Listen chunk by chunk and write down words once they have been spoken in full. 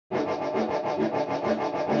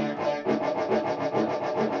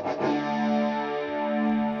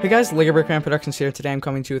Hey guys, Lego Brickman Productions here. Today I'm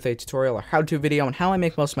coming to you with a tutorial or how-to video on how I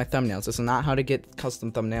make most of my thumbnails. This is not how to get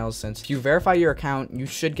custom thumbnails, since if you verify your account, you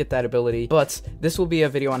should get that ability. But this will be a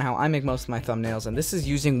video on how I make most of my thumbnails, and this is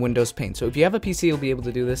using Windows Paint. So if you have a PC, you'll be able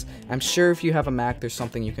to do this. I'm sure if you have a Mac, there's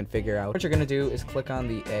something you can figure out. What you're gonna do is click on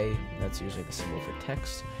the A. That's usually the symbol for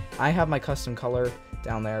text. I have my custom color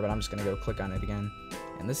down there, but I'm just gonna go click on it again.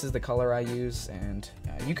 And this is the color I use, and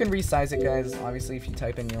you can resize it, guys. Obviously, if you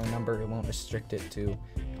type in your own number, it won't restrict it to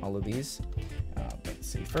all of these. Let's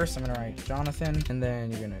see, first I'm gonna write Jonathan, and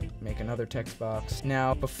then you're gonna make another text box.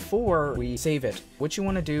 Now, before we save it, what you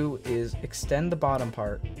wanna do is extend the bottom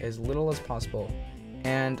part as little as possible.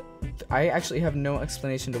 And I actually have no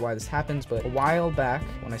explanation to why this happens, but a while back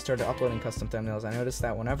when I started uploading custom thumbnails, I noticed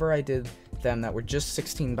that whenever I did them that were just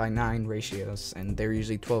 16:9 ratios, and they're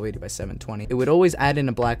usually 1280 by 720, it would always add in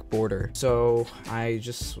a black border. So I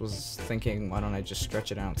just was thinking, why don't I just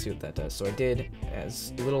stretch it out and see what that does? So I did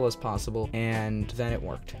as little as possible, and then it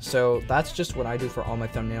worked. So that's just what I do for all my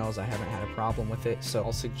thumbnails. I haven't had a problem with it, so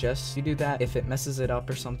I'll suggest you do that. If it messes it up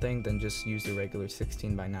or something, then just use the regular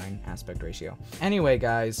 16:9 aspect ratio. Anyway,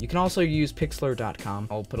 guys, you can also use Pixlr.com.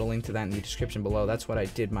 I'll put a link to that in the description below. That's what I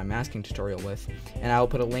did my masking tutorial with, and I'll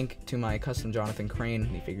put a link to my custom Jonathan Crane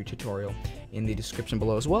minifigure tutorial in the description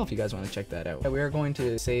below as well if you guys want to check that out. We are going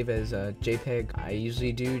to save as a JPEG. I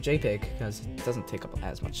usually do JPEG because it doesn't take up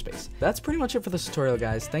as much space. That's pretty much it for this tutorial,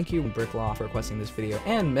 guys. Thank you, Bricklaw, for requesting this video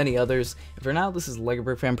and many others. And for now, this is Lego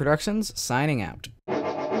Brickman Productions signing out.